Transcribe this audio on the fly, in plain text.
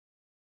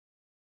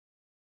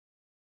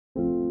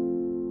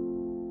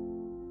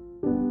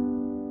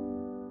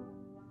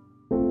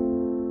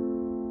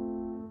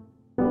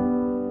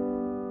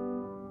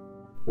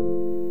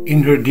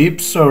In her deep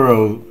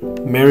sorrow,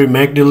 Mary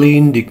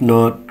Magdalene did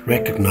not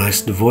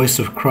recognize the voice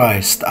of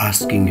Christ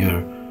asking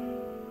her,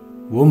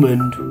 "Woman,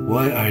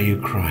 why are you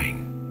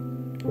crying?"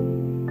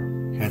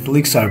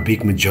 Catholics are a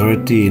big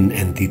majority in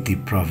NTT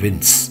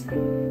province,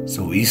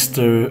 so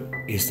Easter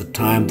is the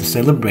time to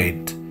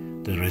celebrate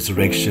the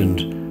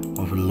resurrection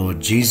of the Lord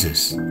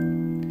Jesus.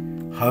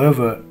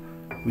 However,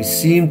 we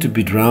seem to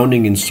be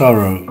drowning in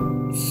sorrow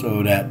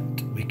so that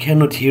we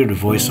cannot hear the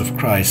voice of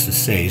Christ who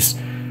says,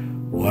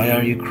 "Why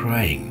are you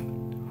crying?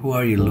 Who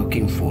are you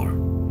looking for?"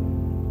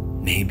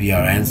 Maybe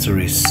our answer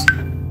is,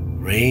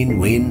 rain,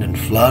 wind, and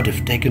flood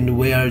have taken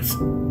away our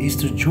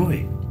Easter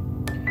joy.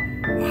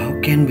 How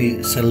can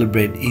we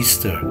celebrate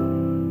Easter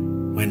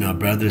when our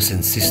brothers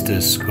and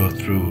sisters go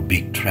through a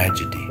big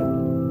tragedy?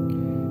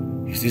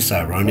 Is this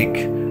ironic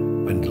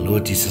when the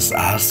Lord Jesus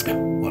asked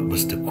what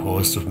was the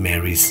cause of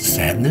Mary's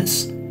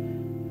sadness?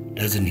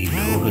 Doesn't he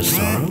know her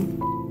sorrow?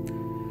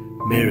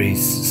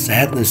 Mary's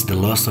sadness, the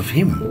loss of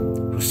him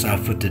who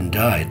suffered and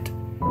died,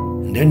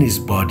 and then his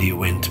body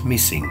went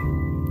missing.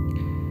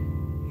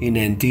 In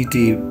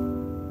NTT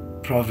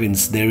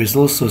province, there is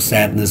also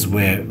sadness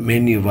where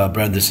many of our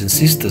brothers and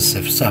sisters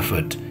have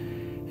suffered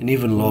and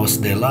even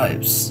lost their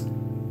lives.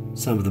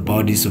 Some of the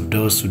bodies of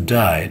those who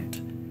died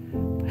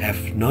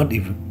have not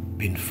even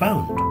been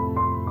found.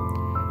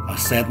 Our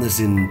sadness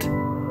in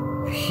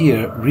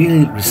here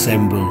really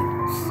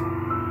resembles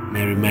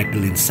Mary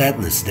Magdalene's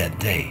sadness that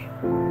day.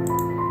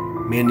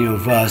 Many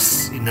of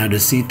us in other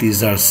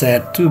cities are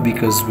sad too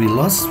because we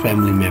lost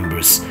family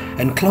members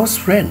and close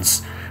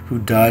friends who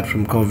died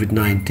from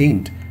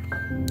COVID-19.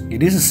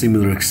 It is a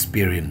similar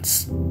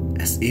experience,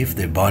 as if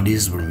their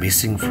bodies were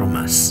missing from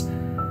us.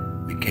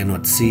 We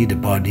cannot see the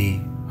body,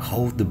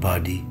 hold the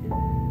body,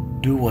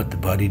 do what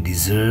the body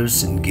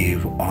deserves, and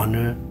give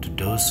honor to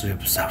those who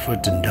have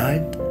suffered and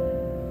died.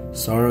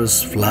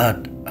 Sorrows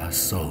flood our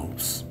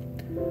souls.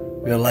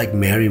 We are like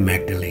Mary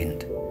Magdalene,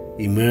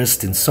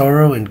 immersed in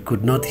sorrow and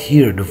could not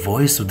hear the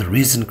voice of the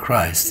risen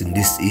Christ in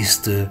this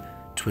Easter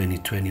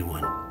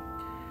 2021.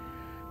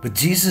 But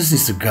Jesus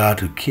is a God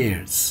who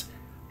cares.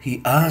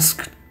 He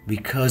asked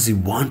because he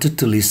wanted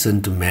to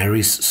listen to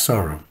Mary's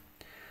sorrow.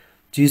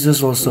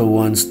 Jesus also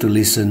wants to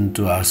listen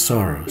to our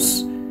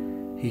sorrows.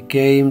 He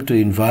came to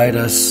invite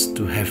us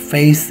to have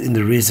faith in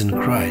the risen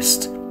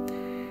Christ.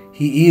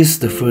 He is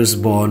the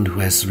firstborn who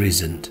has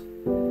risen,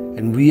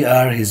 and we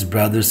are his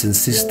brothers and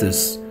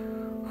sisters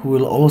who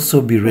will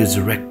also be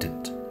resurrected.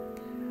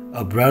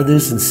 Our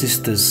brothers and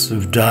sisters who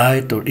have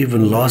died or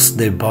even lost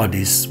their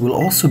bodies will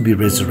also be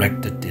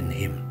resurrected in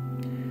him.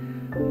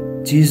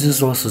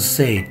 Jesus also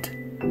said,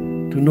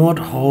 "Do not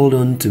hold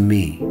on to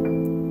me,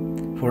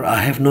 for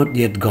I have not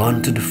yet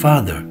gone to the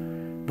Father,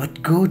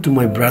 but go to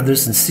my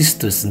brothers and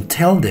sisters and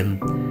tell them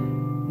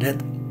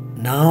that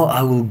now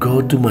I will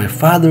go to my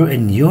Father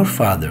and your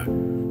Father,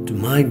 to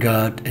my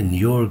God and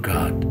your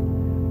God."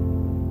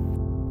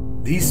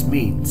 This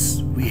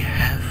means we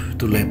have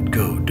to let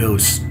go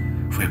those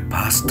who have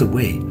passed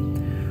away,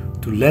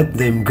 to let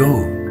them go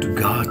to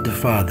God the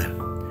Father.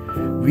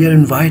 We are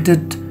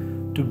invited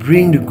to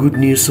bring the good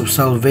news of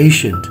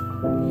salvation,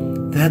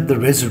 that the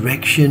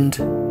resurrection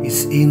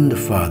is in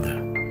the Father.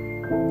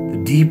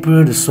 The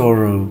deeper the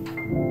sorrow,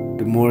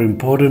 the more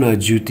important our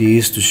duty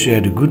is to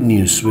share the good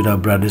news with our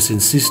brothers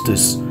and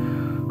sisters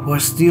who are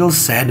still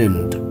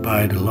saddened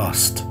by the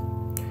lost.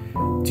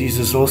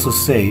 Jesus also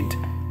said,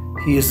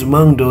 "He is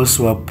among those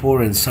who are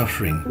poor and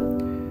suffering.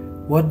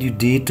 What you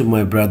did to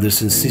my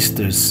brothers and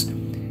sisters,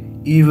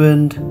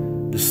 even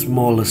the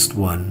smallest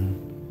one,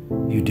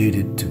 you did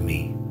it to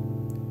me."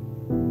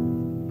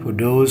 For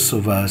those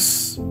of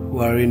us who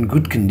are in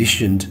good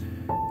condition,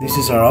 this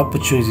is our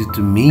opportunity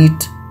to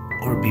meet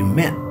or be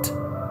met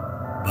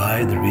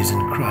by the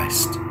risen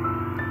Christ.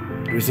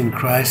 The risen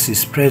Christ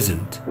is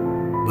present,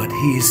 but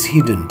he is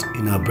hidden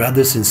in our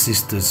brothers and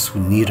sisters who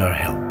need our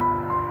help.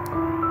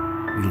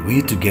 Will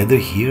we together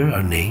hear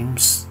our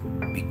names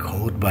be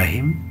called by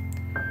him?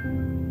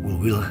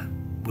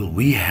 Will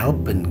we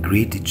help and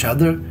greet each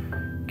other,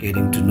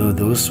 getting to know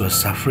those who are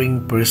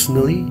suffering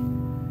personally?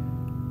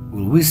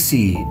 Will we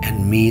see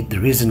and meet the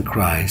risen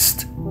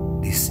Christ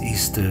this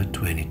Easter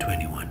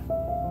 2021?